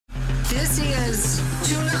This is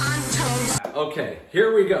Tuna on Toast. Okay,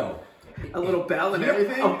 here we go. A little bell and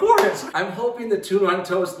everything? Of course. I'm hoping the Tuna on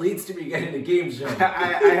Toast leads to me getting the game show.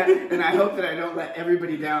 And I hope that I don't let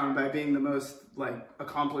everybody down by being the most,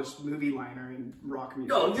 accomplished movie liner in rock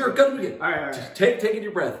music. Oh, you're good with it. All right. Just take a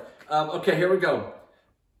deep breath. Okay, here we go.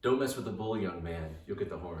 Don't mess with the bull, young man. You'll get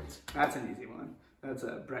the horns. That's an easy one. That's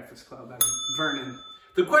a Breakfast Club. That's Vernon.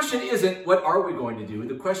 The question isn't, what are we going to do?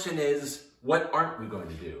 The question is, what aren't we going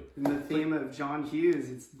to do? In the theme of John Hughes,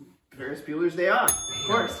 it's Ferris Bueller's Day Off. Of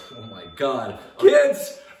course. Oh my God.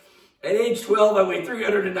 Kids! At age 12, I weighed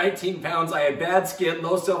 319 pounds. I had bad skin,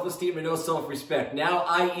 low self-esteem, and no self-respect. Now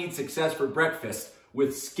I eat success for breakfast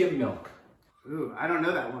with skim milk. Ooh, I don't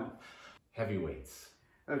know that one. Heavyweights.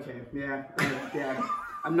 Okay, yeah.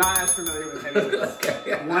 I'm not as familiar with heavyweights.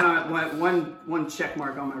 Okay. One check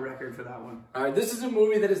mark on my record for that one. All right, this is a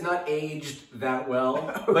movie that is not aged that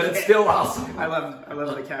well, but it's still awesome. I love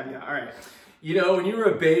the caveat. All right. You know, when you were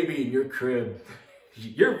a baby in your crib,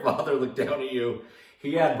 your father looked down at you.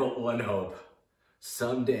 He had but one hope.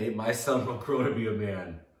 Someday, my son will grow to be a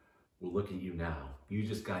man. Well, look at you now. You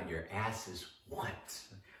just got your asses whooped.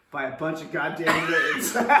 By a bunch of goddamn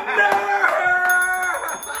nerds. Remember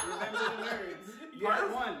the nerds.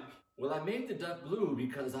 Part 1. Well, I made the duck blue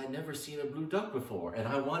because I'd never seen a blue duck before, and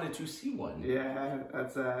I wanted to see one. Yeah,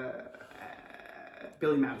 that's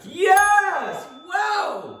Billy Madison. Yes!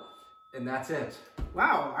 Wow! And that's it.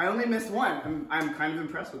 Wow, I only missed one. I'm kind of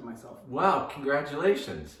impressed with myself. Wow,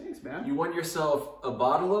 congratulations. Thanks, man. You won yourself a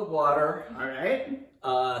bottle of water. All right.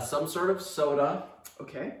 Some sort of soda.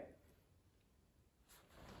 Okay.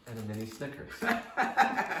 And a mini Snickers.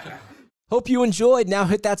 Hope you enjoyed. Now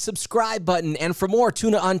hit that subscribe button. And for more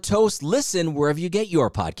Tuna on Toast, listen wherever you get your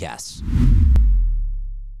podcasts.